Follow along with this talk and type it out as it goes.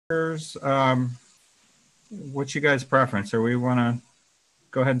What's you guys' preference? Or we want to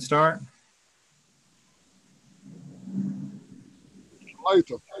go ahead and start? I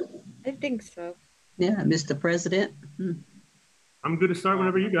think so. Yeah, Mr. President. I'm good to start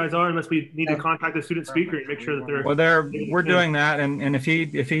whenever you guys are, unless we need to contact the student speaker and make sure that they're. Well, we're doing that, and if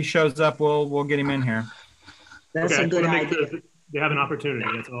he shows up, we'll get him in here. That's okay, a good idea. sure that they have an opportunity.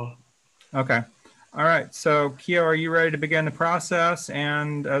 That's all. Okay. All right. So, Keo, are you ready to begin the process?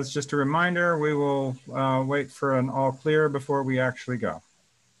 And as just a reminder, we will wait for an all clear before we actually go.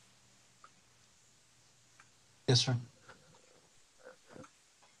 Yes, sir.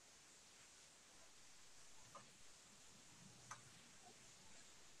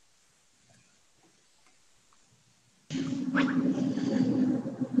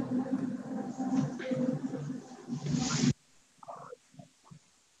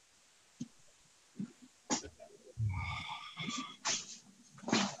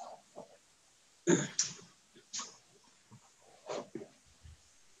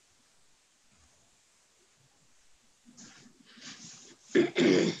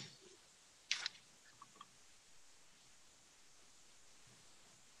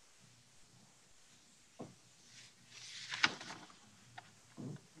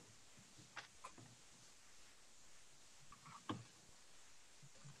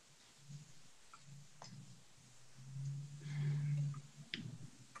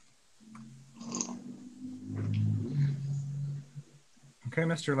 Okay,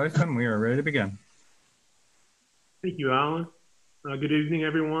 Mr. Latham, we are ready to begin. Thank you, Alan. Good evening,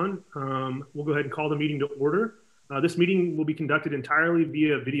 everyone. We'll go ahead and call the meeting to order. This meeting will be conducted entirely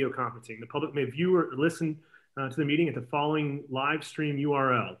via video conferencing. The public may view or listen to the meeting at the following live stream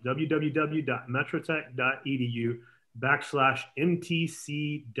URL,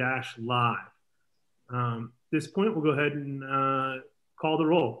 www.metrotech.edu/MTC-live. At this point, we'll go ahead and call the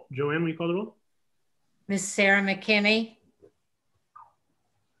roll. Joanne, will you call the roll? Miss Sarah McKinney.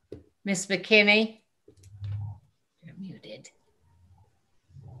 Miss McKinney. You're muted.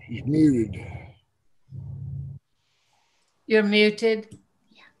 He's muted. You're muted.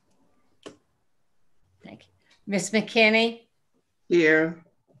 Yeah. Thank you. Miss McKinney. Here.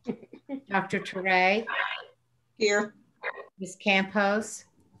 Dr. Teray. Here. Miss Campos.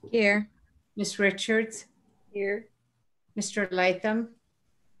 Here. Miss Richards. Here. Mr. Latham.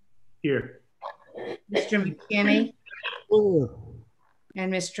 Here. Mr. McKinney. Oh,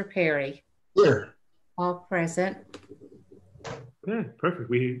 And Mr. Perry. here. All present. Okay, perfect.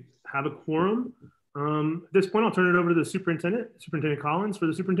 We have a quorum. At this point, I'll turn it over to the Superintendent Collins, for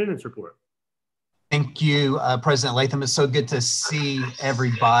the superintendent's report. Thank you, President Latham. It's so good to see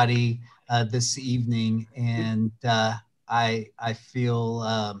everybody this evening, and I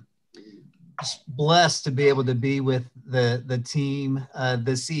feel just blessed to be able to be with the team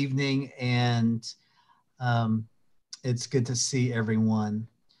this evening, and it's good to see everyone.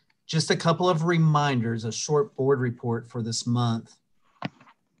 Just a couple of reminders, a short board report for this month.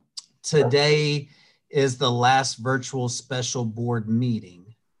 Today is the last virtual special board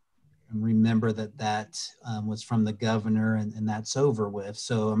meeting. And remember that was from the governor, and that's over with.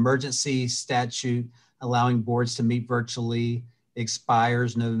 So emergency statute allowing boards to meet virtually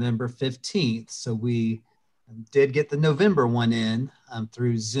expires November 15th. So we did get the November one in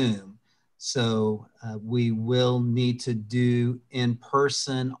through Zoom. So we will need to do in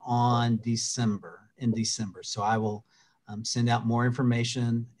person in December. So I will send out more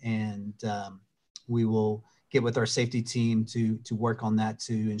information, and we will get with our safety team to work on that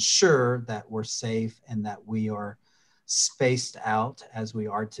to ensure that we're safe and that we are spaced out as we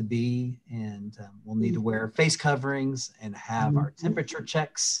are to be. And we'll need to wear face coverings and have our temperature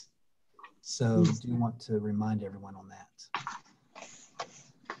checks. So do want to remind everyone on that.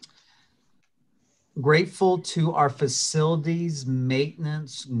 Grateful to our facilities,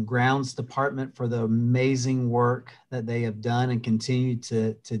 maintenance, and grounds department for the amazing work that they have done and continue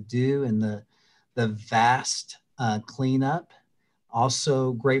to do in the vast cleanup.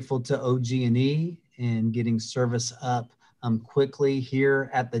 Also grateful to OG&E in getting service up quickly here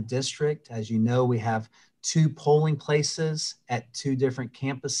at the district. As you know, we have 2 polling places at 2 different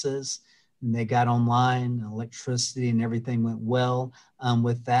campuses, and they got online, electricity and everything went well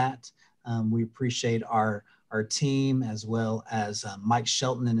with that. We appreciate our team, as well as Mike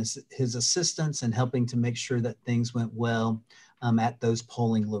Shelton and his assistants, in helping to make sure that things went well at those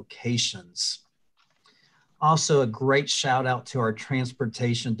polling locations. Also, a great shout out to our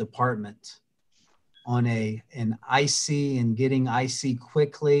transportation department on an icy and getting icy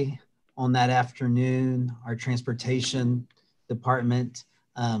quickly on that afternoon. Our transportation department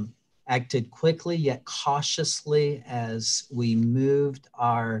acted quickly yet cautiously as we moved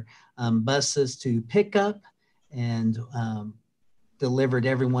our buses to pickup and delivered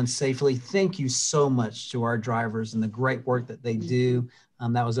everyone safely. Thank you so much to our drivers and the great work that they do.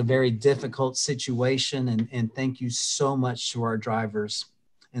 That was a very difficult situation, and thank you so much to our drivers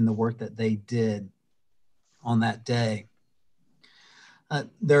and the work that they did on that day.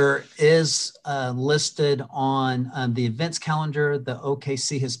 There is listed on the events calendar, the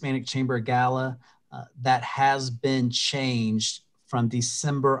OKC Hispanic Chamber Gala that has been changed from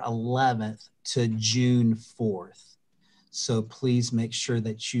December 11th to June 4th. So please make sure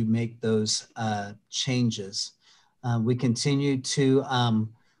that you make those changes. We continue to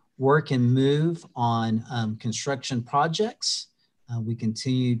work and move on construction projects. We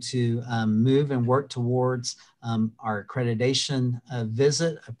continue to move and work towards our accreditation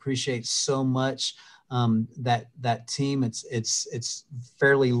visit. Appreciate so much that team. It's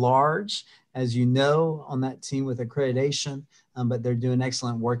fairly large, as you know, on that team with accreditation, but they're doing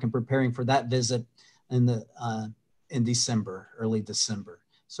excellent work in preparing for that visit in December, early December.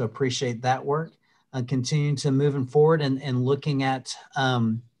 So appreciate that work. Continuing to moving forward and looking at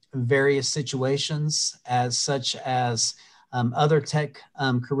various situations such as other tech,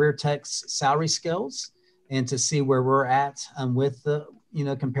 career tech's salary scales, and to see where we're at with the,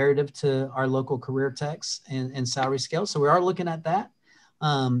 comparative to our local career techs and salary scales. So we are looking at that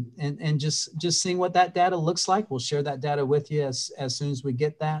and just seeing what that data looks like. We'll share that data with you as soon as we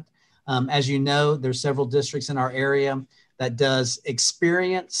get that. As you know, there's several districts in our area that does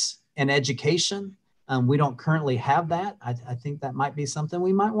experience and education. We don't currently have that. I think that might be something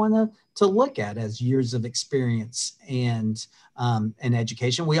we might want to look at as years of experience and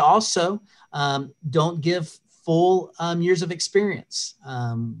education. We also don't give full years of experience.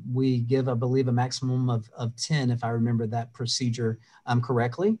 We give, I believe, a maximum of 10, if I remember that procedure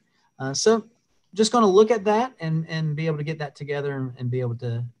correctly. So just going to look at that and be able to get that together and be able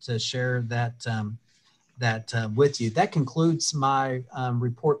to share that with you. That concludes my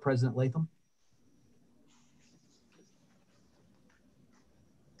report, President Latham.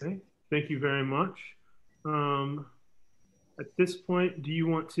 Okay, thank you very much. At this point, do you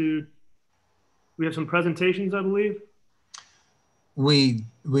want to, we have some presentations, I believe? We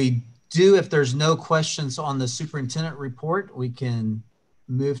do. If there's no questions on the superintendent report, we can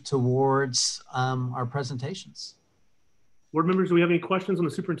move towards our presentations. Board members, do we have any questions on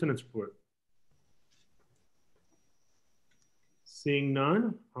the superintendent's report? Seeing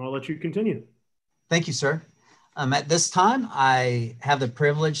none, I'll let you continue. Thank you, sir. At this time, I have the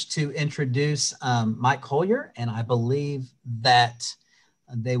privilege to introduce Mike Collier, and I believe that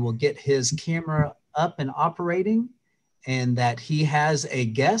they will get his camera up and operating, and that he has a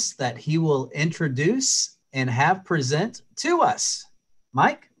guest that he will introduce and have present to us.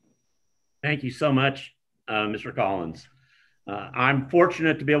 Mike? Thank you so much, Mr. Collins. I'm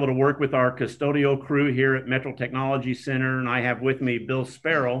fortunate to be able to work with our custodial crew here at Metro Technology Center, and I have with me Bill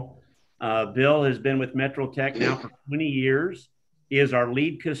Sparrow. Bill has been with Metro Tech now for 20 years. He is our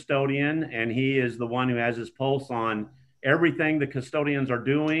lead custodian, and he is the one who has his pulse on everything the custodians are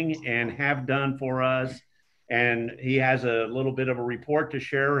doing and have done for us. And he has a little bit of a report to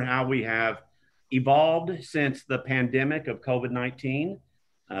share how we have evolved since the pandemic of COVID-19.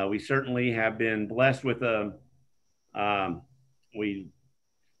 We certainly have been blessed with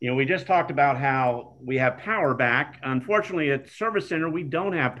we just talked about how we have power back. Unfortunately, at Service Center, we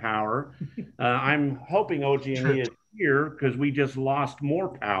don't have power. I'm hoping OG&E is here because we just lost more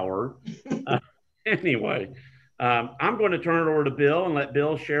power. Anyway, I'm going to turn it over to Bill and let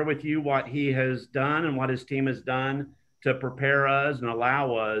Bill share with you what he has done and what his team has done to prepare us and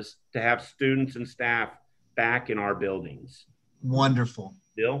allow us to have students and staff back in our buildings. Wonderful.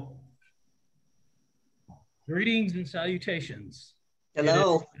 Bill? Greetings and salutations.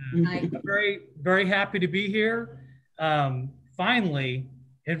 Hello. I'm very, very happy to be here. Finally,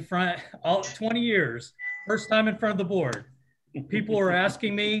 in front, 20 years, first time in front of the board. People are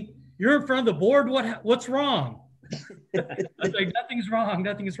asking me, "You're in front of the board? What's wrong?" I was like, "Nothing's wrong.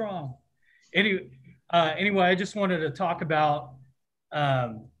 Nothing's wrong." Anyway, I just wanted to talk about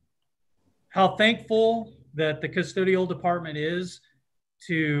how thankful that the custodial department is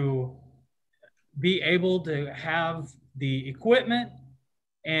to be able to have the equipment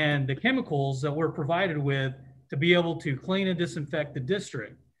and the chemicals that we're provided with to be able to clean and disinfect the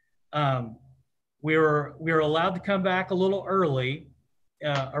district. We were allowed to come back a little early,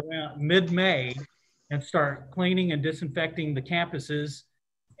 around mid-May, and start cleaning and disinfecting the campuses.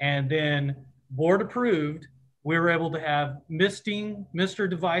 And then board approved, we were able to have mister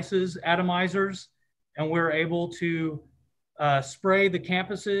devices, atomizers, and we were able to spray the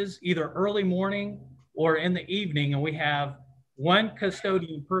campuses either early morning or in the evening, and we have one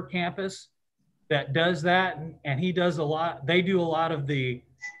custodian per campus that does that, and he does a lot. They do a lot of the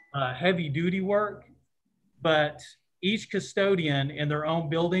heavy duty work, but each custodian in their own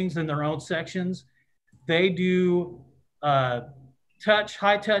buildings and their own sections, they do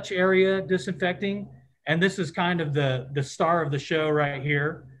high touch area disinfecting. And this is kind of the star of the show right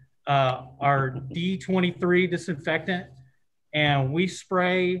here, our D23 disinfectant. And we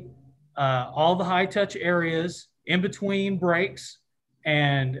spray all the high touch areas in between breaks,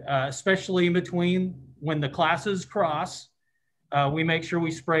 and especially in between when the classes cross. We make sure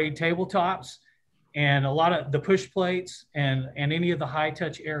we spray tabletops and a lot of the push plates and any of the high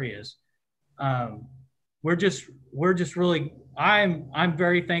touch areas. We're just really, I'm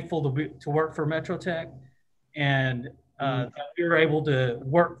very thankful to work for Metro Tech, and that we were able to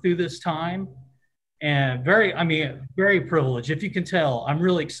work through this time, and very privileged. If you can tell, I'm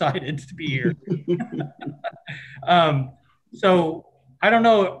really excited to be here. So I don't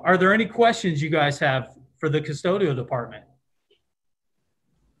know, are there any questions you guys have for the custodial department?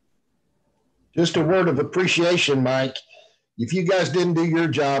 Just a word of appreciation, Mike. If you guys didn't do your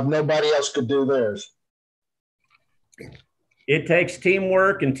job, nobody else could do theirs. It takes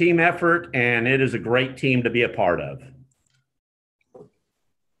teamwork and team effort, and it is a great team to be a part of.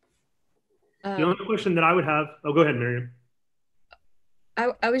 The only question that I would have, oh, go ahead, Miriam.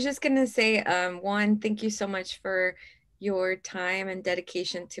 I was just going to say, one, thank you so much for your time and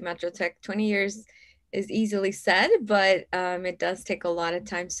dedication to Metro Tech. 20 years is easily said, but it does take a lot of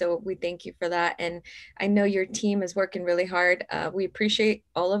time. So we thank you for that. And I know your team is working really hard. We appreciate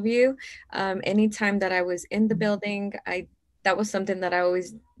all of you. Anytime that I was in the building, that was something that I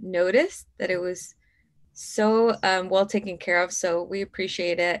always noticed, that it was so well taken care of. So we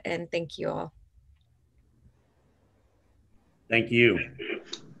appreciate it, and thank you all. Thank you.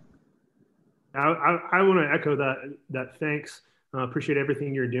 I want to echo that thanks. Appreciate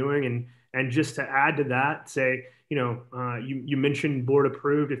everything you're doing, and just to add to that, say, you mentioned board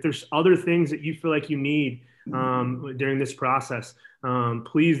approved. If there's other things that you feel like you need during this process,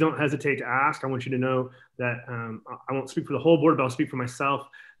 please don't hesitate to ask. I want you to know that I won't speak for the whole board, but I'll speak for myself.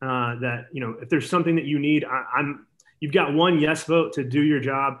 That if there's something that you need, you've got one yes vote to do your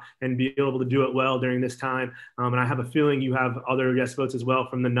job and be able to do it well during this time. And I have a feeling you have other yes votes as well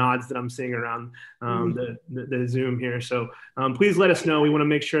from the nods that I'm seeing around the Zoom here. So please let us know. We want to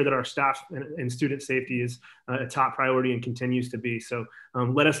make sure that our staff and student safety is a top priority and continues to be. So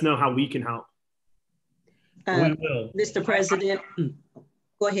let us know how we can help. We will. Mr. President,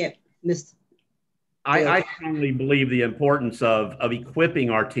 go ahead, Mr. I strongly believe the importance of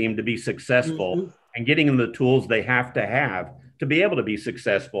equipping our team to be successful and getting them the tools they have to be able to be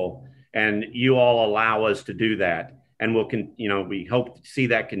successful. And you all allow us to do that. And we hope to see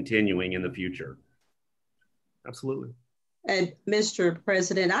that continuing in the future. Absolutely. And Mr.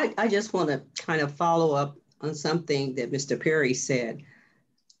 President, I just want to kind of follow up on something that Mr. Perry said.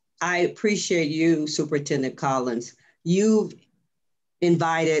 I appreciate you, Superintendent Collins. You've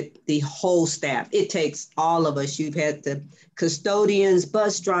invited the whole staff. It takes all of us. You've had the custodians,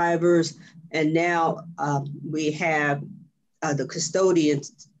 bus drivers, and now we have the custodian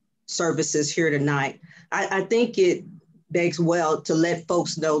services here tonight. I think it begs well to let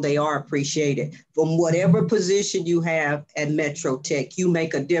folks know they are appreciated. From whatever position you have at Metro Tech, you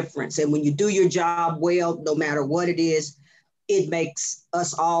make a difference. And when you do your job well, no matter what it is, it makes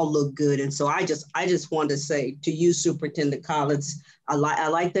us all look good. And so I just want to say to you, Superintendent Collins, I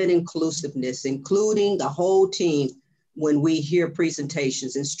like that inclusiveness, including the whole team when we hear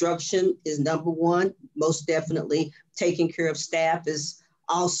presentations. Instruction is number one, most definitely. Taking care of staff is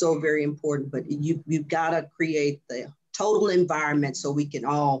also very important, but you've got to create the total environment so we can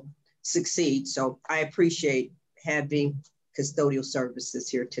all succeed. So I appreciate having custodial services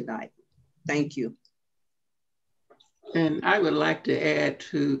here tonight. Thank you. And I would like to add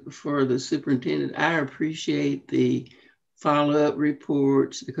for the superintendent, I appreciate the follow-up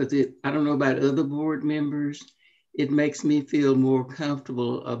reports because I don't know about other board members, it makes me feel more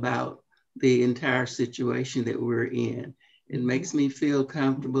comfortable about the entire situation that we're in. It makes me feel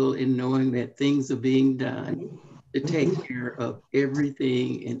comfortable in knowing that things are being done to take care of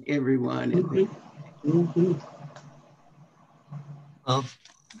everything and everyone. Well,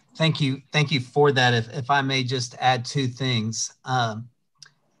 thank you for that. If I may just add two things.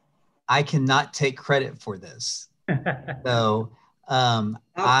 I cannot take credit for this. So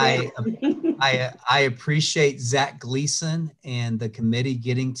I appreciate Zach Gleason and the committee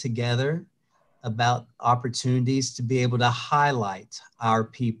getting together about opportunities to be able to highlight our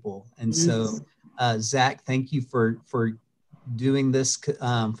people. And so Zach, thank you for doing this,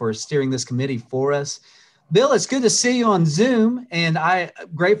 for steering this committee for us. Bill, it's good to see you on Zoom, and I'm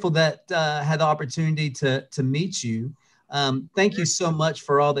grateful that had the opportunity to meet you. Thank you so much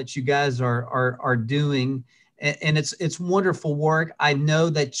for all that you guys are doing, and it's wonderful work. I know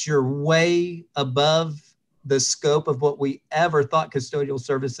that you're way above the scope of what we ever thought custodial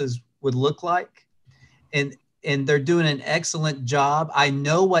services would look like, and they're doing an excellent job. I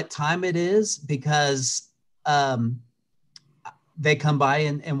know what time it is because they come by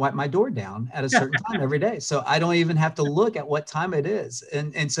and wipe my door down at a certain time every day. So I don't even have to look at what time it is.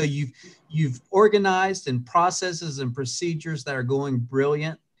 And so you've organized and processes and procedures that are going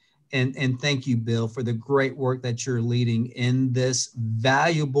brilliant. And thank you, Bill, for the great work that you're leading in this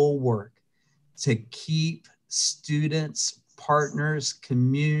valuable work to keep students, partners,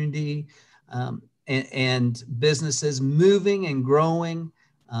 community, and businesses moving and growing.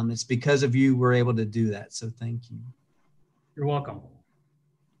 It's because of you we're able to do that. So thank you. You're welcome.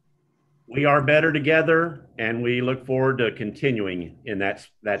 We are better together, and we look forward to continuing in that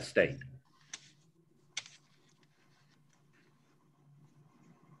state.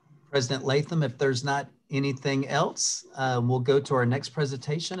 President Latham, if there's not anything else, we'll go to our next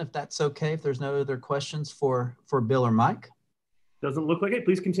presentation, if that's okay, if there's no other questions for Bill or Mike. Doesn't look like it.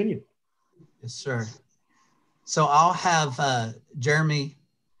 Please continue. Yes, sir. So I'll have Jeremy,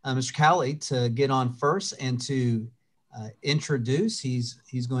 Mr. Cowley, to get on first and to introduce.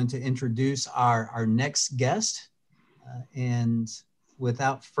 He's going to introduce our next guest. And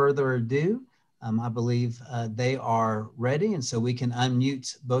without further ado, I believe they are ready. And so we can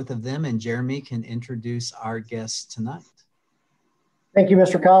unmute both of them and Jeremy can introduce our guest tonight. Thank you,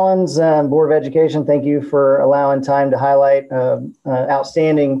 Mr. Collins, Board of Education. Thank you for allowing time to highlight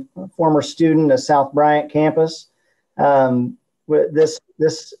outstanding former student at South Bryant campus.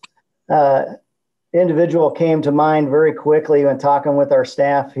 This individual came to mind very quickly when talking with our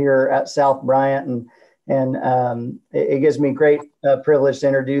staff here at South Bryant, and it gives me great privilege to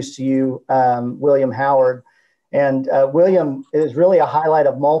introduce to you William Howard. And William is really a highlight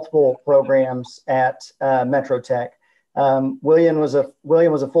of multiple programs at Metro Tech. William was a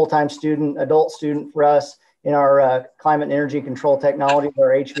full-time student, adult student for us in our Climate and Energy Control Technology, our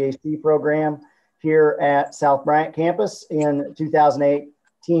HVAC program here at South Bryant campus in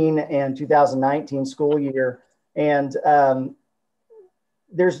 2018 and 2019 school year. And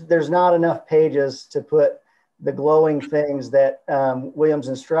there's not enough pages to put the glowing things that William's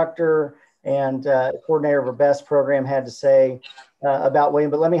instructor and coordinator of our BEST program had to say about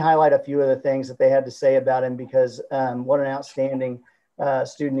William. But let me highlight a few of the things that they had to say about him, because what an outstanding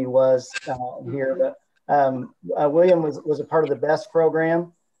student he was here. But William was a part of the BEST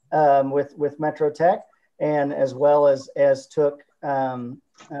program with Metro Tech, and as well as took some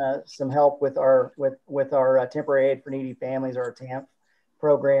help with our temporary aid for needy families, our TAMP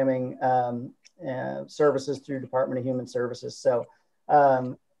programming services through Department of Human Services. So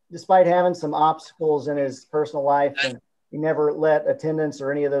despite having some obstacles in his personal life, and he never let attendance or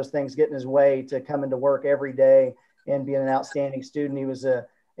any of those things get in his way to come into work every day and being an outstanding student. He was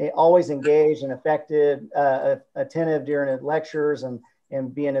always engaged and effective, attentive during lectures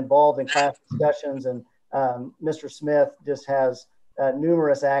and being involved in class discussions. And Mr. Smith just has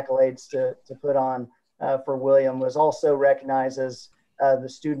numerous accolades to put on for William. Was also recognized as the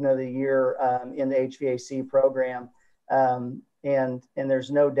Student of the Year in the HVAC program. And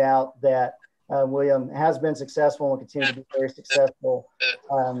there's no doubt that William has been successful and will continue to be very successful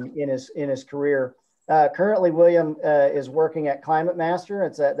in his career. Currently, William is working at Climate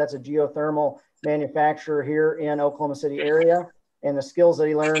Master. That's a geothermal manufacturer here in Oklahoma City area. And the skills that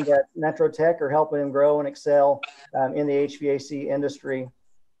he learned at Metro Tech are helping him grow and excel in the HVAC industry.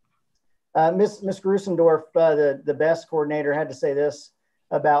 Ms. Grusendorf, the BEST coordinator, had to say this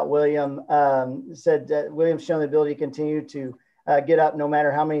about William. Said that William's shown the ability to continue to get up no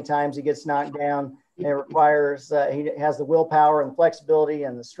matter how many times he gets knocked down. And it requires, he has the willpower and the flexibility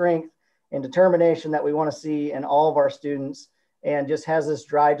and the strength and determination that we want to see in all of our students, and just has this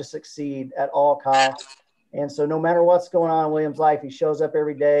drive to succeed at all costs. And so no matter what's going on in William's life, he shows up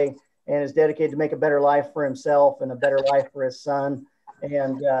every day and is dedicated to make a better life for himself and a better life for his son.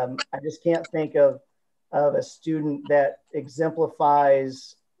 And I just can't think of a student that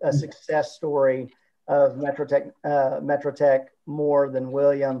exemplifies a success story of Metro Tech more than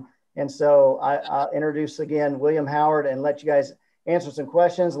William. And so I'll introduce again William Howard and let you guys answer some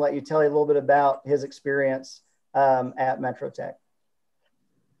questions and let you tell you a little bit about his experience at Metro Tech.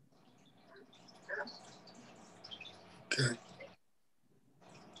 Okay.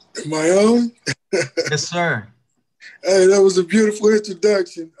 Am I on? Yes, sir. Hey, that was a beautiful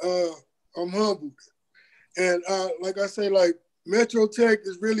introduction. I'm humbled. And like I say, like Metro Tech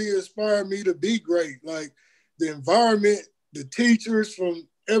has really inspired me to be great. Like the environment, the teachers from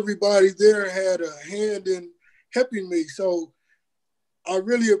everybody there had a hand in helping me. So I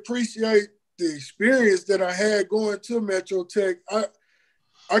really appreciate the experience that I had going to Metro Tech.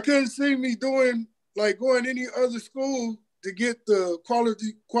 I couldn't see me going any other school to get the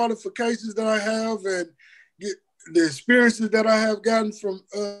qualifications that I have and get the experiences that I have gotten from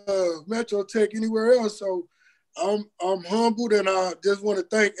Metro Tech anywhere else. So I'm humbled, and I just want to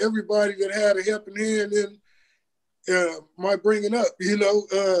thank everybody that had a helping hand in my bringing up,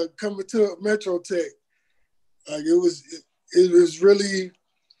 coming to Metro Tech. Like it was really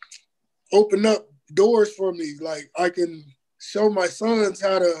opened up doors for me. Like I can show my sons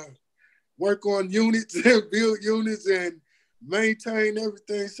how to work on units and build units and maintain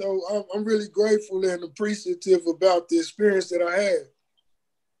everything. So I'm really grateful and appreciative about the experience that I had.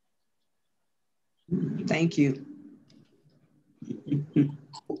 Thank you.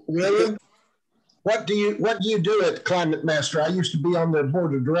 William, what do you do at Climate Master? I used to be on the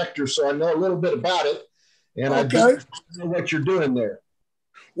board of directors, so I know a little bit about it. And I just know what you're doing there.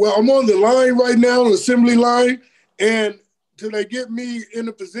 Well, I'm on the line right now, the assembly line, and till they get me in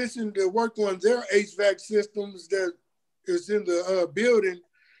a position to work on their HVAC systems that is in the building,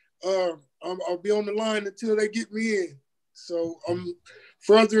 I'll be on the line until they get me in. So I'm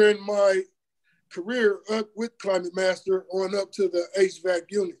furthering my career up with Climate Master on up to the HVAC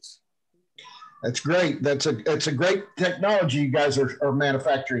units. That's great. That's a great technology you guys are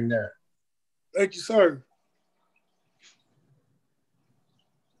manufacturing there. Thank you, sir.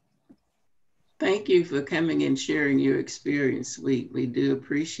 Thank you for coming and sharing your experience. We do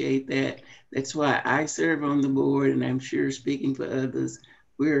appreciate that. That's why I serve on the board, and I'm sure speaking for others,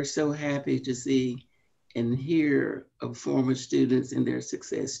 we are so happy to see and hear of former students and their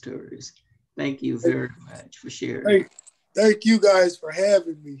success stories. Thank you very much for sharing. Thank you guys for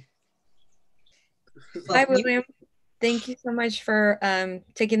having me. Hi, William. Thank you so much for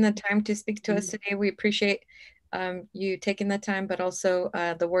taking the time to speak to us today. We appreciate you taking the time, but also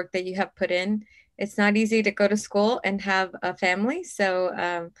the work that you have put in. It's not easy to go to school and have a family.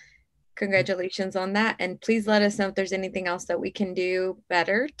 So congratulations on that. And please let us know if there's anything else that we can do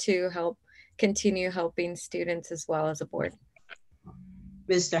better to help continue helping students as well as a board.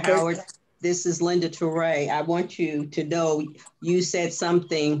 Mr. Howard, this is Linda Touré. I want you to know you said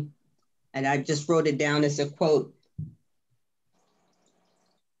something, and I just wrote it down as a quote.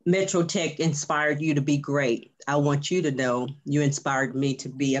 Metro Tech inspired you to be great. I want you to know you inspired me to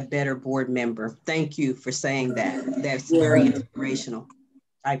be a better board member. Thank you for saying that. That's very inspirational.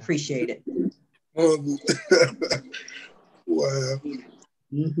 I appreciate it. Wow.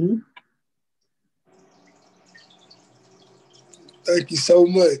 Mm-hmm. Thank you so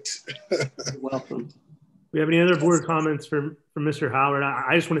much. You're welcome. We have any other board comments from Mr. Howard?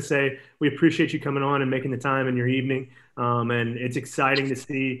 I just want to say we appreciate you coming on and making the time in your evening. And it's exciting to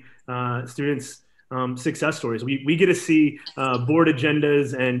see students' success stories. We get to see board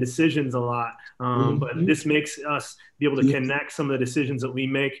agendas and decisions a lot, but this makes us be able to connect some of the decisions that we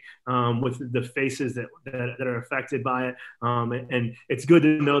make with the faces that are affected by it. And it's good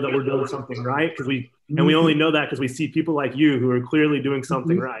to know that we're doing something right, because we only know that because we see people like you who are clearly doing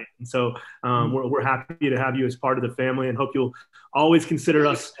something right. And so we're happy to have you as part of the family, and hope you'll always consider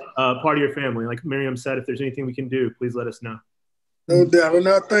us part of your family. Like Miriam said, if there's anything we can do, please let us know. No doubt. And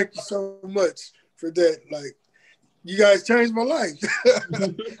I thank you so much for that. Like, you guys changed my life.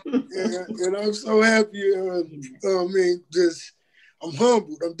 and I'm so happy. I'm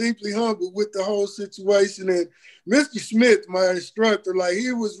humbled. I'm deeply humbled with the whole situation. And Mr. Smith, my instructor, like,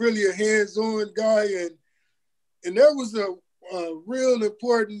 he was really a hands-on guy. And that was a real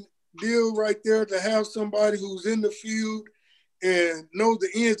important deal right there, to have somebody who's in the field and know the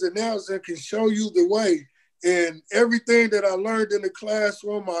ins and outs and can show you the way. And everything that I learned in the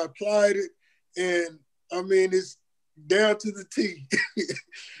classroom, I applied it. And I mean, it's down to the T,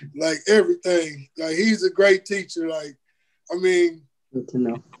 like everything. Like, he's a great teacher. Like, I mean, good to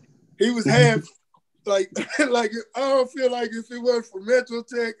know. He was half, like I don't feel like if it wasn't for Metro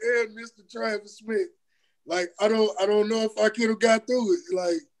Tech and Mr. Travis Smith, like, I don't know if I could have got through it.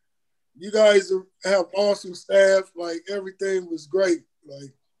 Like, you guys have awesome staff. Like, everything was great.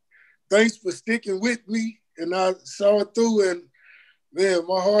 Like, thanks for sticking with me. And I saw it through, and man,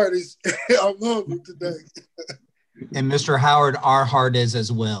 my heart is, I'm humbled today. And Mr. Howard, our heart is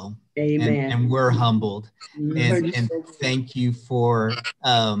as well. Amen. And we're humbled. And thank you for,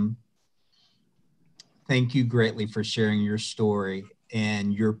 thank you greatly for sharing your story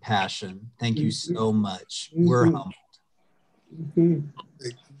and your passion. Thank you so much. We're humbled.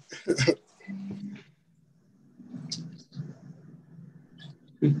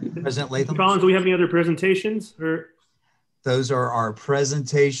 President Latham? Collins, do we have any other presentations? Or those are our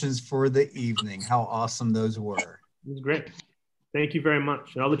presentations for the evening. How awesome those were. It was great. Thank you very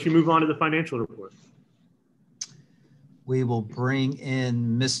much. I'll let you move on to the financial report. We will bring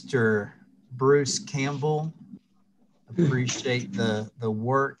in Mr. Bruce Campbell. Appreciate the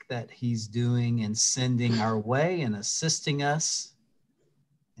work that he's doing and sending our way and assisting us.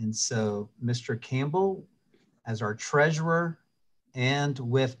 And so Mr. Campbell, as our treasurer, and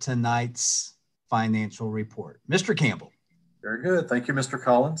with tonight's financial report. Mr. Campbell. Very good. Thank you, Mr.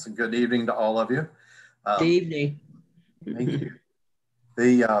 Collins, and good evening to all of you. Good evening. Thank you.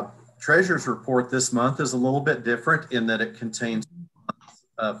 The treasurer's report this month is a little bit different in that it contains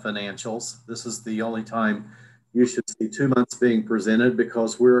financials. This is the only time you should see 2 months being presented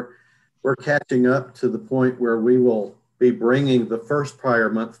because we're catching up to the point where we will be bringing the first prior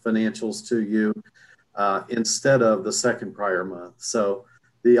month financials to you instead of the second prior month. So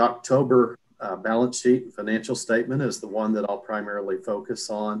the October balance sheet and financial statement is the one that I'll primarily focus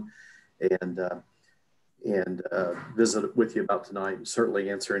on and visit with you about tonight and certainly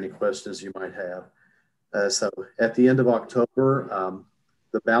answer any questions you might have. So at the end of October,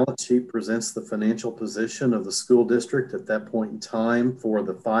 the balance sheet presents the financial position of the school district at that point in time for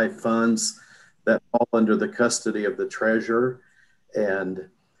the 5 funds that fall under the custody of the treasurer. And,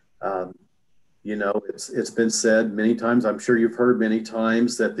 you know, it's been said many times, I'm sure you've heard many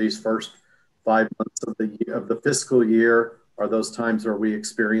times, that these first 5 months of the fiscal year are those times where we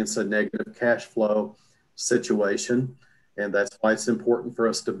experience a negative cash flow situation. And that's why it's important for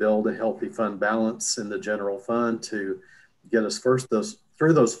us to build a healthy fund balance in the general fund to get us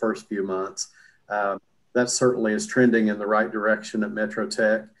through those first few months. That certainly is trending in the right direction at Metro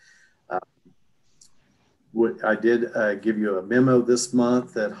Tech. I did give you a memo this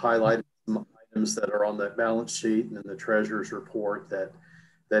month that highlighted some items that are on that balance sheet and in the treasurer's report that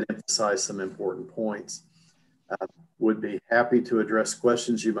emphasize some important points. Would be happy to address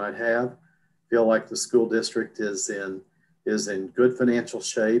questions you might have. Feel like the school district is in good financial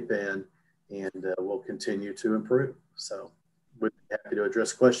shape and will continue to improve. So would be happy to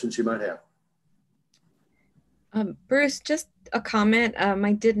address questions you might have. Bruce, just a comment.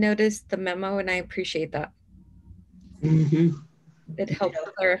 I did notice the memo and I appreciate that. Mm-hmm. It helped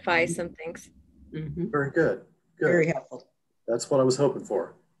clarify some things. Mm-hmm. Very good. Good. Very helpful. That's what I was hoping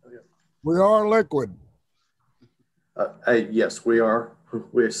for. We are liquid. Yes, we are.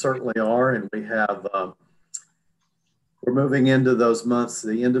 We certainly are. And we have, we're moving into those months,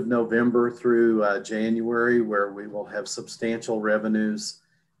 the end of November through January, where we will have substantial revenues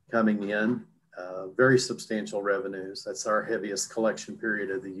coming in, very substantial revenues. That's our heaviest collection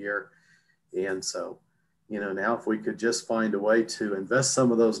period of the year. And so, you know, now if we could just find a way to invest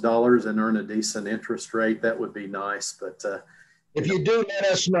some of those dollars and earn a decent interest rate, that would be nice. But if you do, let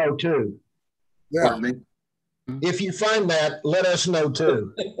us know too. Yeah. If you find that, let us know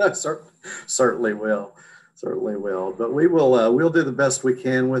too. Certainly will. Certainly will. But we will we'll do the best we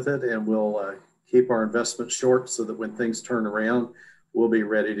can with it, and we'll keep our investment short so that when things turn around, we'll be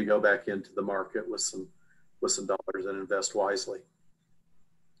ready to go back into the market with some dollars and invest wisely.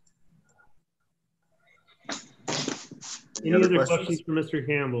 Any other questions for Mr.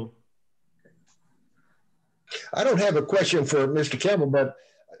 Campbell? I don't have a question for Mr. Campbell, but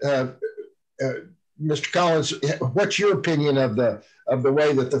Mr. Collins, what's your opinion of the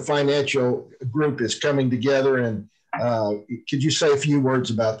way that the financial group is coming together? And could you say a few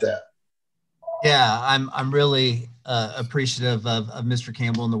words about that? Yeah, I'm really appreciative of Mr.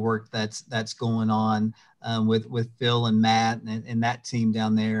 Campbell and the work that's going on with Phil and Matt and that team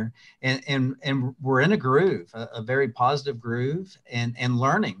down there. And we're in a groove, a very positive groove, and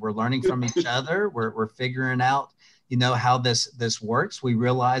learning. We're learning from each other. We're figuring out, you know, how this works. We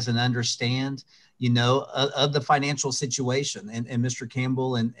realize and understand, you know, of the financial situation, and Mr.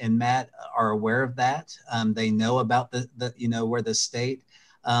 Campbell and Matt are aware of that. They know about the you know, where the state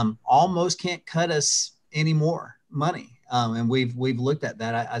almost can't cut us any more money. And we've looked at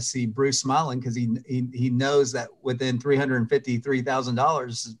that. I see Bruce smiling because he knows that within $353,000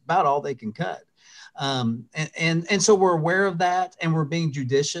 is about all they can cut. And so we're aware of that, and we're being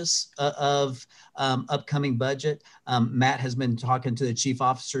judicious of upcoming budget. Matt has been talking to the chief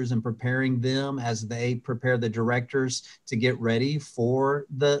officers and preparing them as they prepare the directors to get ready for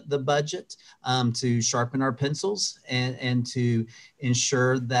the budget, to sharpen our pencils and to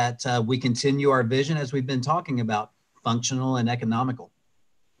ensure that we continue our vision as we've been talking about, functional and economical.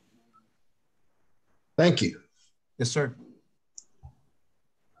 Thank you. Yes, sir.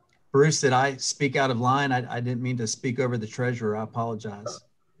 Bruce, did I speak out of line? I didn't mean to speak over the treasurer. I apologize.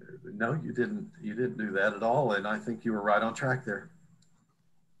 No, you didn't do that at all. And I think you were right on track there.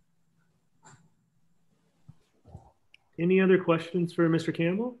 Any other questions for Mr.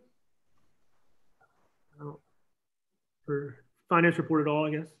 Campbell? For finance report at all,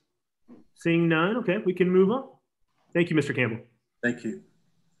 I guess? Seeing none, okay, we can move on. Thank you, Mr. Campbell. Thank you.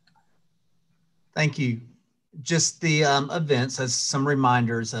 Thank you. Just the events as some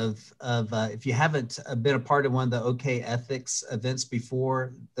reminders of if you haven't been a part of one of the OK Ethics events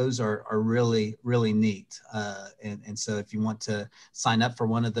before, those are really, really neat. And so if you want to sign up for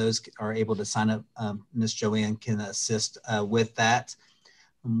one of those, are able to sign up, Ms. Joanne can assist with that.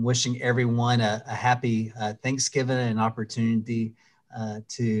 I'm wishing everyone a happy Thanksgiving and an opportunity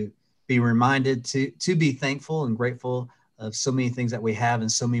to be reminded to be thankful and grateful of so many things that we have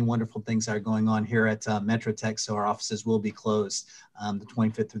and so many wonderful things that are going on here at Metro Tech. So our offices will be closed the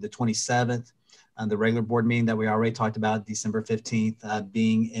 25th through the 27th. The regular board meeting that we already talked about, December 15th,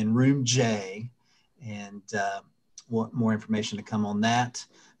 being in room J, and more information to come on that.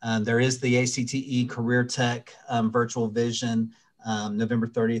 There is the ACTE Career Tech Virtual Vision, November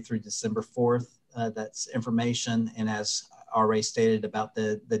 30th through December 4th. That's information, and as already stated about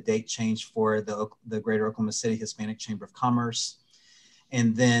the date change for the Greater Oklahoma City Hispanic Chamber of Commerce.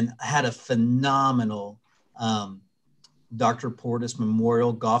 And then had a phenomenal Dr. Portis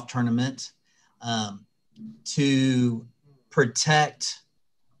Memorial Golf Tournament to protect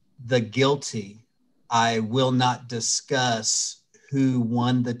the guilty. I will not discuss who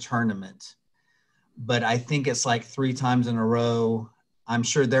won the tournament, but I think it's like 3 times in a row. I'm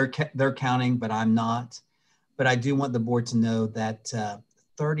sure they're counting, but I'm not. But I do want the board to know that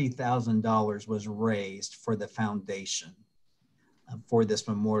 $30,000 was raised for the foundation for this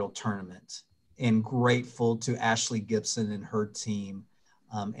memorial tournament. And grateful to Ashley Gibson and her team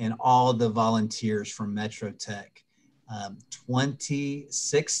and all the volunteers from Metro Tech.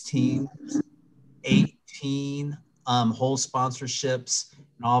 2016, 18 whole sponsorships,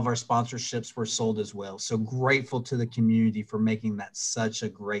 and all of our sponsorships were sold as well. So grateful to the community for making that such a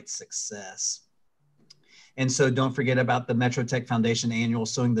great success. And so don't forget about the Metro Tech Foundation annual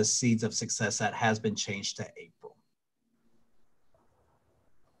Sowing the Seeds of Success that has been changed to April.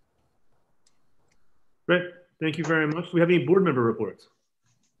 Great, thank you very much. Do we have any board member reports?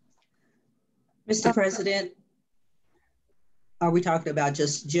 Mr. President, are we talking about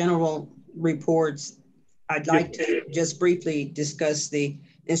just general reports? I'd like to just briefly discuss the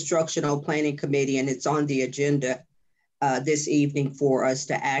Instructional Planning Committee, and it's on the agenda this evening for us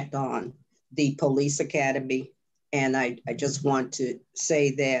to act on the Police Academy. And I just want to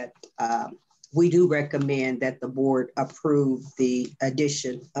say that we do recommend that the board approve the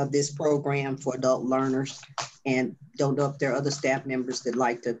addition of this program for adult learners, and don't know if there are other staff members that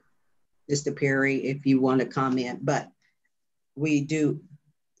like to, Mr. Perry, if you want to comment, but we do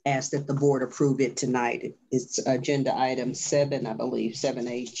ask that the board approve it tonight. It's agenda item 7, I believe,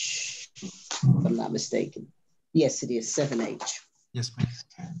 7H, if I'm not mistaken. Yes, it is 7H. Yes, ma'am.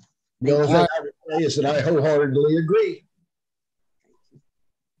 The only thing I would say is that I wholeheartedly agree.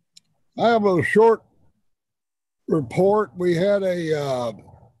 I have a short report. We had a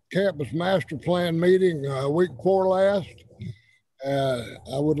campus master plan meeting week before last.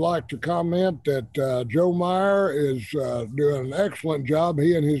 I would like to comment that Joe Meyer is doing an excellent job.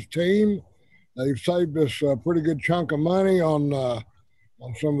 He and his team, they've saved us a pretty good chunk of money on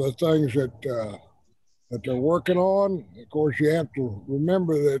some of the things that they're working on. Of course, you have to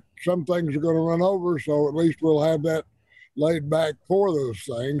remember that some things are going to run over, so at least we'll have that laid back for those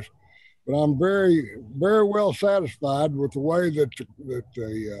things. But I'm very, very well satisfied with the way that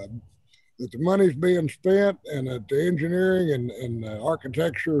the money's being spent, and that the engineering and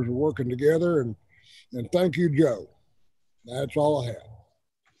architecture are working together. And thank you, Joe. That's all I have.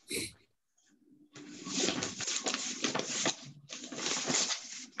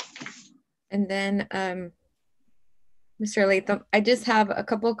 And then, Mr. Latham, I just have a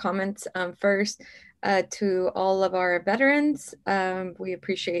couple of comments. First, to all of our veterans, we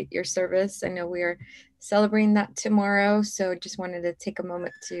appreciate your service. I know we are celebrating that tomorrow, so just wanted to take a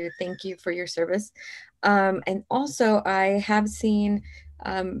moment to thank you for your service. And also, I have seen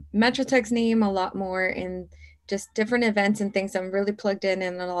Metro Tech's name a lot more in just different events and things. I'm really plugged in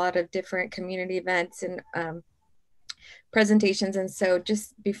a lot of different community events and presentations. And so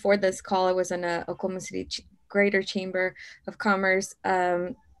just before this call, I was in a Oklahoma City Greater Chamber of Commerce.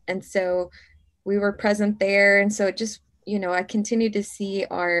 And so we were present there. And so just, you know, I continue to see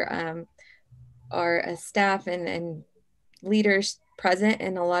our staff and leaders present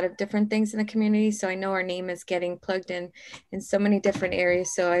in a lot of different things in the community. So I know our name is getting plugged in so many different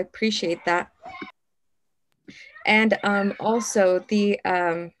areas. So I appreciate that. And also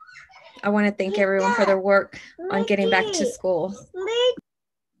I want to thank everyone for their work on getting back to school.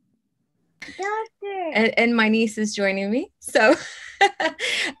 And my niece is joining me. So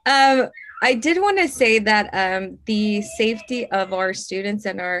I did want to say that the safety of our students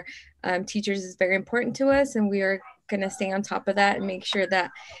and our teachers is very important to us, and we are going to stay on top of that and make sure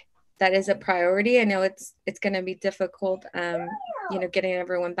that that is a priority. I know it's going to be difficult, getting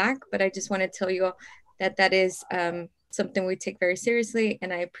everyone back, but I just want to tell you all that that is something we take very seriously,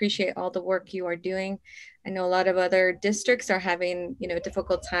 and I appreciate all the work you are doing. I know a lot of other districts are having, a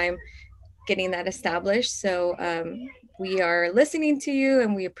difficult time getting that established. So we are listening to you,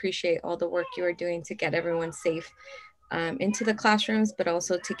 and we appreciate all the work you are doing to get everyone safe into the classrooms, but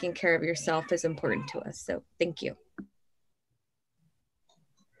also taking care of yourself is important to us. So thank you.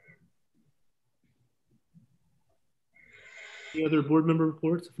 Any other board member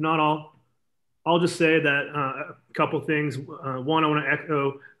reports? If not, I'll just say that a couple things. One, I want to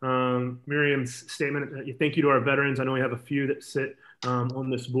echo Miriam's statement. Thank you to our veterans. I know we have a few that sit on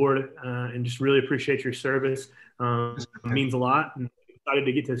this board, and just really appreciate your service. It means a lot, and excited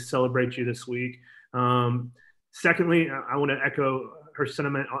to get to celebrate you this week. Secondly, I want to echo her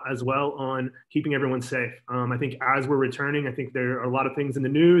sentiment as well on keeping everyone safe. I think as we're returning, I think there are a lot of things in the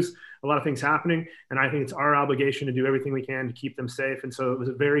news, a lot of things happening, and I think it's our obligation to do everything we can to keep them safe. And so it was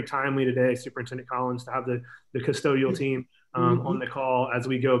very timely today, Superintendent Collins, to have the custodial team on the call as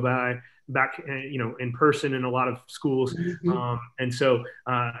we go back, in person in a lot of schools. And so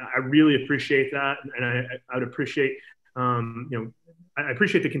I really appreciate that, and I would appreciate, I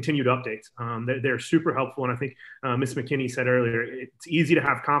appreciate the continued updates. They're super helpful. And I think Ms. McKinney said earlier, it's easy to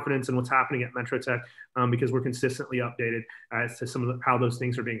have confidence in what's happening at Metro Tech because we're consistently updated as to some of how those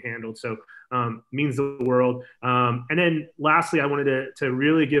things are being handled. So means the world. And then lastly, I wanted to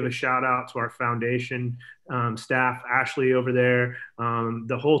really give a shout out to our foundation staff, Ashley over there,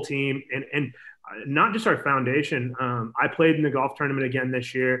 the whole team, and not just our foundation. I played in the golf tournament again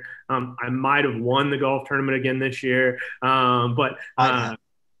this year. I might have won the golf tournament again this year, but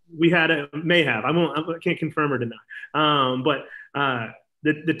we had I can't confirm or deny. But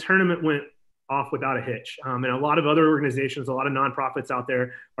the tournament went off without a hitch. And a lot of other organizations, a lot of nonprofits out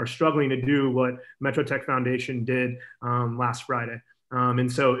there are struggling to do what Metro Tech Foundation did last Friday. And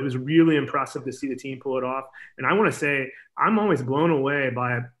so it was really impressive to see the team pull it off. And I want to say, I'm always blown away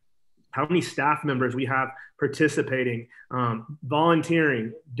by how many staff members we have participating,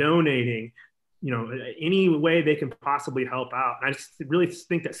 volunteering, donating, any way they can possibly help out. And I just really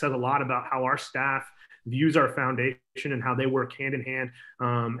think that says a lot about how our staff views our foundation and how they work hand in hand.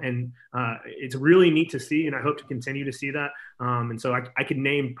 And it's really neat to see, and I hope to continue to see that. And so I could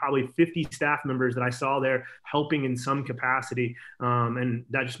name probably 50 staff members that I saw there helping in some capacity. And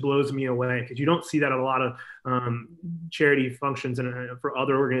that just blows me away, because you don't see that at a lot of charity functions and for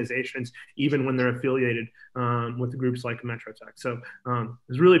other organizations, even when they're affiliated with groups like Metro Tech. So it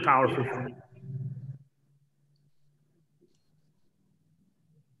was really powerful for me.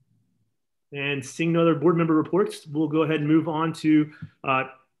 And seeing no other board member reports, we'll go ahead and move on to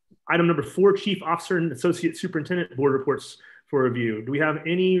item number 4, Chief Officer and Associate Superintendent Board Reports for review. Do we have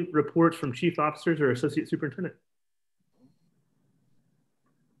any reports from Chief Officers or Associate Superintendent?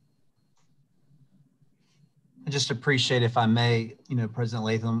 I just appreciate, if I may, President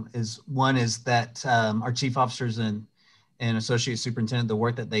Latham, is that our Chief Officers and Associate Superintendent, the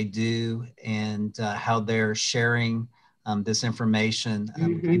work that they do and how they're sharing this information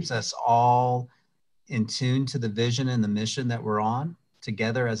keeps us all in tune to the vision and the mission that we're on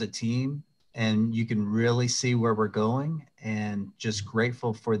together as a team. And you can really see where we're going, and just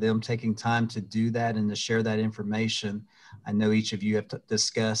grateful for them taking time to do that and to share that information. I know each of you have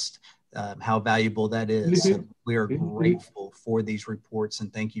discussed how valuable that is. So we are grateful for these reports,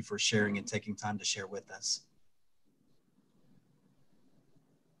 and thank you for sharing and taking time to share with us.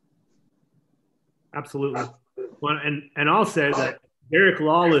 Absolutely. Well, and I'll say that Derek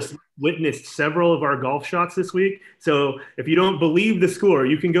Lawless witnessed several of our golf shots this week. So if you don't believe the score,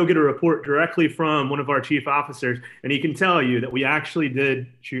 you can go get a report directly from one of our chief officers, and he can tell you that we actually did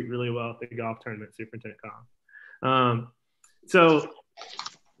shoot really well at the golf tournament, Superintendent Collins. So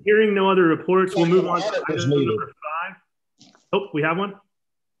hearing no other reports, we'll move on to item number 5. Oh, we have one?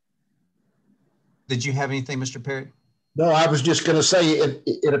 Did you have anything, Mr. Perry? No, I was just going to say,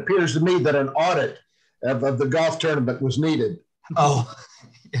 it appears to me that an audit of the golf tournament was needed. Oh,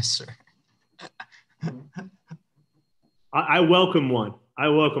 yes, sir. I welcome one. I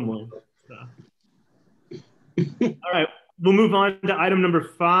welcome one. So. All right, we'll move on to item number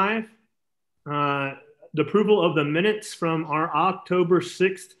 5, the approval of the minutes from our October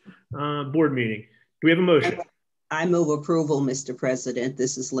 6th board meeting. Do we have a motion? I move approval, Mr. President.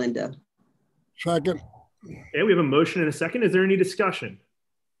 This is Linda. Second. Okay, we have a motion and a second. Is there any discussion?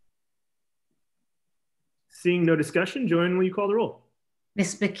 Seeing no discussion, Joanne, will you call the roll?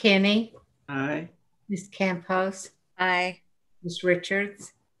 Ms. McKinney? Aye. Ms. Campos? Aye. Ms.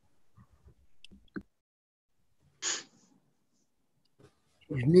 Richards?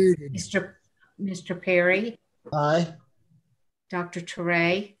 She's muted. Mr. Perry? Aye. Dr.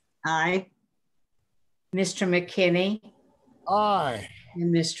 Teray? Aye. Mr. McKinney? Aye.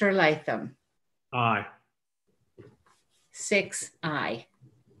 And Mr. Latham? Aye. 6 aye.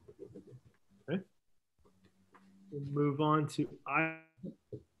 Okay. We'll move on to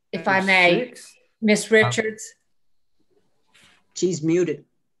If I may, 6. Ms. Richards? She's muted.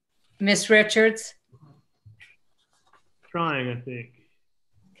 Ms. Richards? Trying, I think.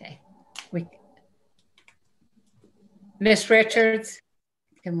 Okay. Ms. Richards?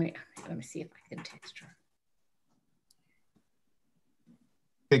 Let me see if I can text her.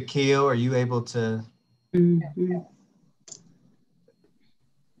 Keo, are you able to? Mm-hmm.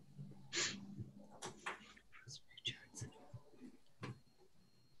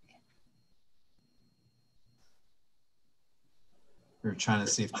 We were trying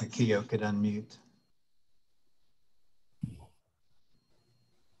to see if Keo could unmute.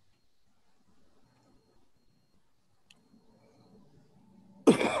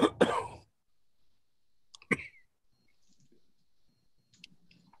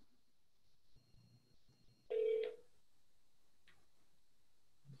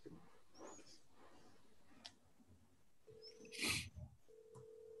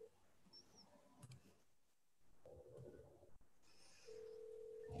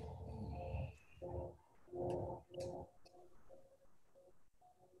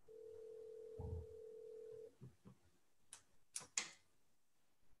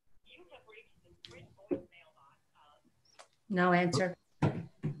 No answer. I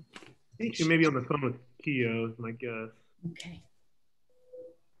think she may be on the phone with Keo, is my guess. Okay.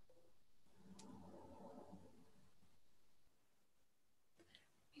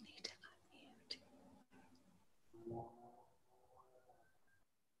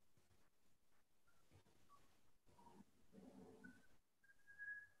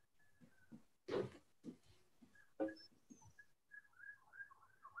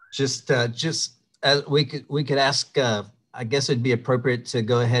 Just as we could ask. I guess it'd be appropriate to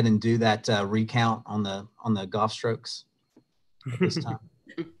go ahead and do that recount on the golf strokes at this time.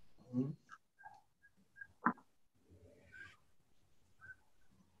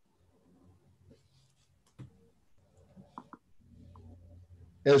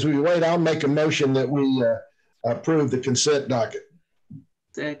 As we wait, I'll make a motion that we approve the consent docket.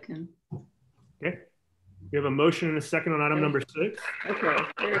 Second. Okay. We have a motion and a second on item number 6. Okay.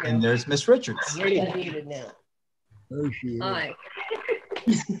 There we go. And there's Miss Richards. Where are you muted now? There she is. Aye.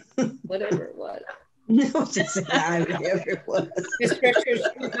 Whatever it was. No, just aye, whatever it was. Ms. Richards,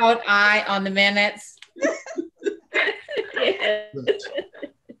 you vote aye on the minutes. Yeah.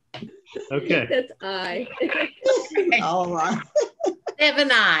 Okay. That's aye. All right.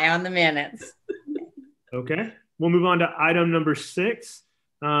 7 aye on the minutes. Okay. We'll move on to item number 6,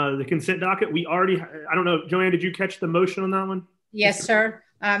 the consent docket. We already, I don't know, Joanne, did you catch the motion on that one? Yes, sir.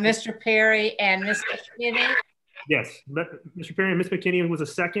 Mr. Perry and Ms. McKinney. Yes. Mr. Perry and Ms. McKinney was a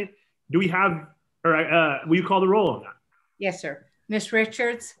second. Do we have, or will you call the roll on that? Yes, sir. Ms.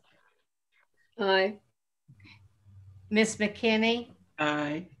 Richards? Aye. Ms. McKinney?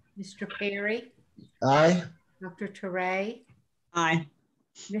 Aye. Mr. Perry? Aye. Dr. Teray? Aye.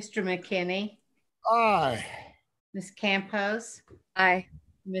 Mr. McKinney? Aye. Ms. Campos? Aye.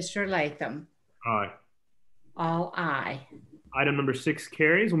 Mr. Latham? Aye. All aye. Item number 6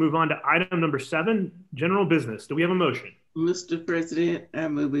 carries. We'll move on to item number 7, general business. Do we have a motion? Mr. President, I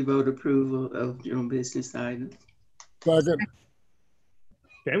move we vote approval of general business items. Second.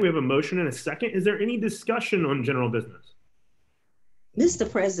 Okay, we have a motion and a second. Is there any discussion on general business?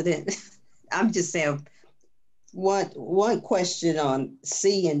 Mr. President, I'm just saying one question on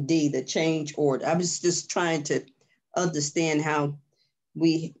C and D, the change order. I was just trying to understand how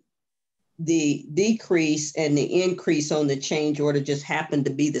the decrease and the increase on the change order just happened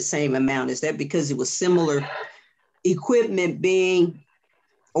to be the same amount. Is that because it was similar equipment being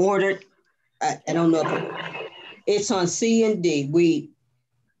ordered? I don't know if it's on C and D.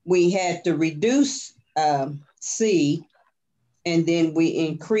 We had to reduce C and then we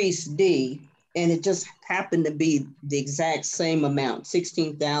increased D, and it just happened to be the exact same amount.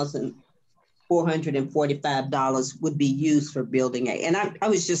 $16,445 would be used for building A. And I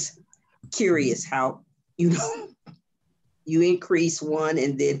was just curious how, you increase one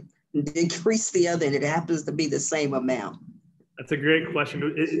and then decrease the other, and it happens to be the same amount. That's a great question.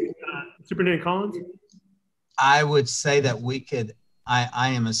 Superintendent Collins? I would say that we could, I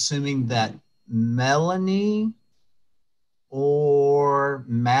am assuming that Melanie or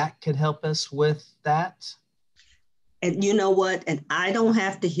Matt could help us with that. And you know what? And I don't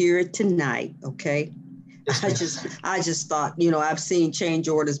have to hear it tonight, okay? Yes, I just thought, you know, I've seen change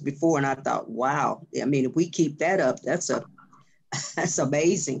orders before, and I thought, wow. I mean, if we keep that up, that's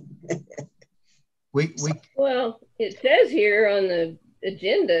amazing. Well, it says here on the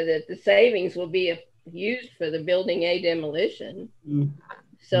agenda that the savings will be used for the building A demolition.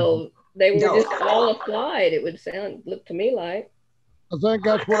 So they were just all applied. It would look to me like. I think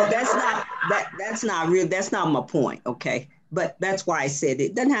that's what. That's not real. That's not my point. Okay. But that's why I said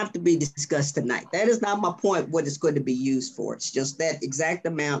it doesn't have to be discussed tonight. That is not my point, what it's going to be used for. It's just that exact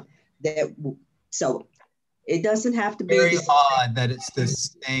amount so it doesn't have to be. Very odd that it's the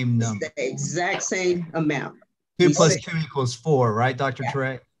same number. It's the exact same amount. 2 plus 2 equals 4, right, Dr.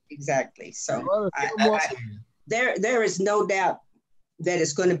 Teray? Exactly. So there is no doubt that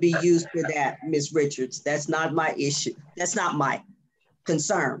it's going to be used for that, Ms. Richards. That's not my issue. That's not my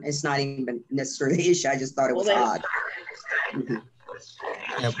concern. It's not even necessarily the issue. I just thought it was odd.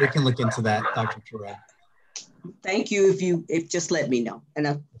 Yeah, we can look into that, Dr. Teray. Thank you. If just let me know. And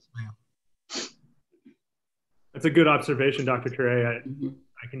that's a good observation, Dr. Teray.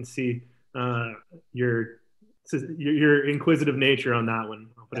 I can see your inquisitive nature on that one.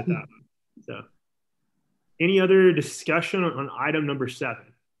 I'll put it that way. So, any other discussion on item number 7?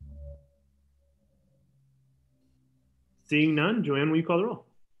 Seeing none, Joanne, will you call the roll?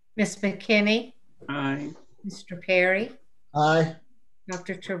 Ms. McKinney? Aye. Mr. Perry? Aye.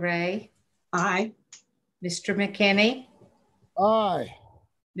 Dr. Teray? Aye. Mr. McKinney? Aye.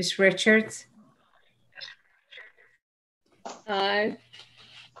 Ms. Richards? Aye.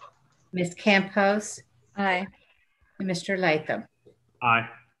 Ms. Campos? Aye. And Mr. Latham? Aye.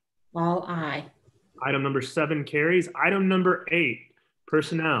 All aye. Item number 7 carries. Item number 8,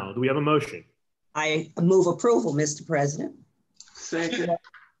 personnel. Do we have a motion? I move approval, Mr. President. Second.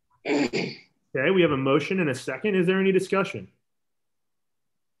 Okay, we have a motion and a second. Is there any discussion?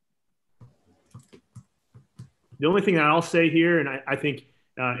 The only thing that I'll say here, and I think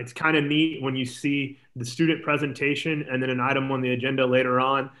it's kind of neat when you see the student presentation and then an item on the agenda later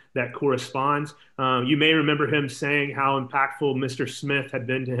on that corresponds. You may remember him saying how impactful Mr. Smith had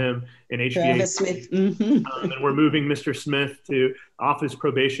been to him in HVAC. Smith. And we're moving Mr. Smith off his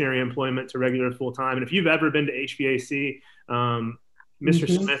probationary employment to regular full-time. And if you've ever been to HVAC, Mr.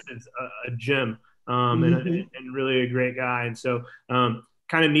 Smith is a gem and really a great guy. And so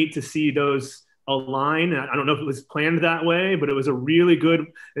kind of neat to see those align. I don't know if it was planned that way, but it was a really good,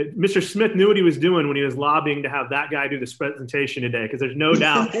 Mr. Smith knew what he was doing when he was lobbying to have that guy do this presentation today, because there's no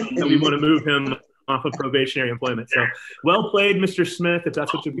doubt that we want to move him off of probationary employment. So well played, Mr. Smith, if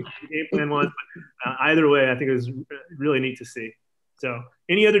that's what your game plan was. But either way, I think it was really neat to see. So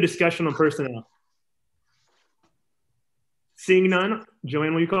any other discussion on personnel? Seeing none,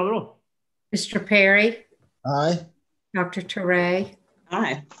 Joanne, will you call the roll? Mr. Perry? Aye. Dr. Teray?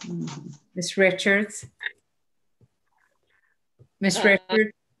 Aye. Ms. Richards? Ms.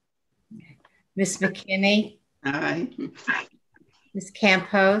 Richards? Ms. McKinney? Aye. Ms.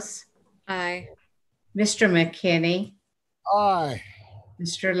 Campos? Aye. Mr. McKinney? Aye.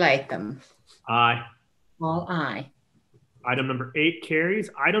 Mr. Latham? Aye. All aye. Item number 8 carries.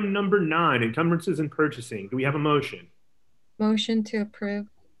 Item number 9, encumbrances and purchasing. Do we have a motion? Motion to approve.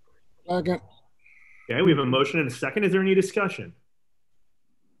 Second. Okay, we have a motion and a second. Is there any discussion?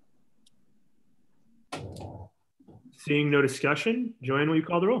 Seeing no discussion, Joanne, will you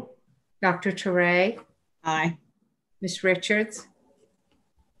call the roll? Dr. Teray? Aye. Ms. Richards?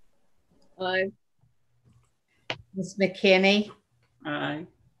 Aye. Ms. McKinney? Aye.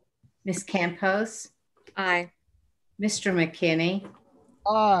 Ms. Campos? Aye. Mr. McKinney?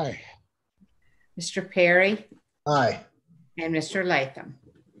 Aye. Mr. Perry? Aye. And Mr. Latham?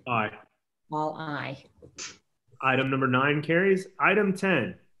 Aye. All aye. Item number 9 carries. Item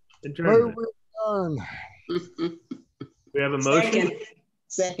 10, adjournment. We have a motion.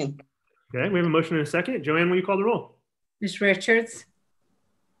 Second. Okay, we have a motion and a second. Joanne, will you call the roll? Ms. Richards?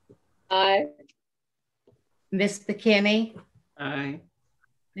 Aye. Ms. McKinney? Aye.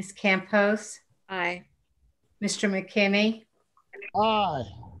 Ms. Campos? Aye. Mr. McKinney? Aye.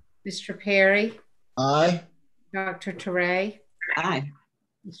 Mr. Perry? Aye. Dr. Teray? Aye.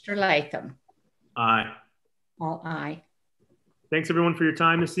 Mr. Latham? Aye. All aye. Thanks everyone for your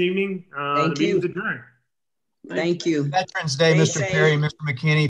time this evening. Thank the meeting's you. adjourned. Thank you. Veterans Day, Stay Mr. safe. Perry, Mr. McKinney.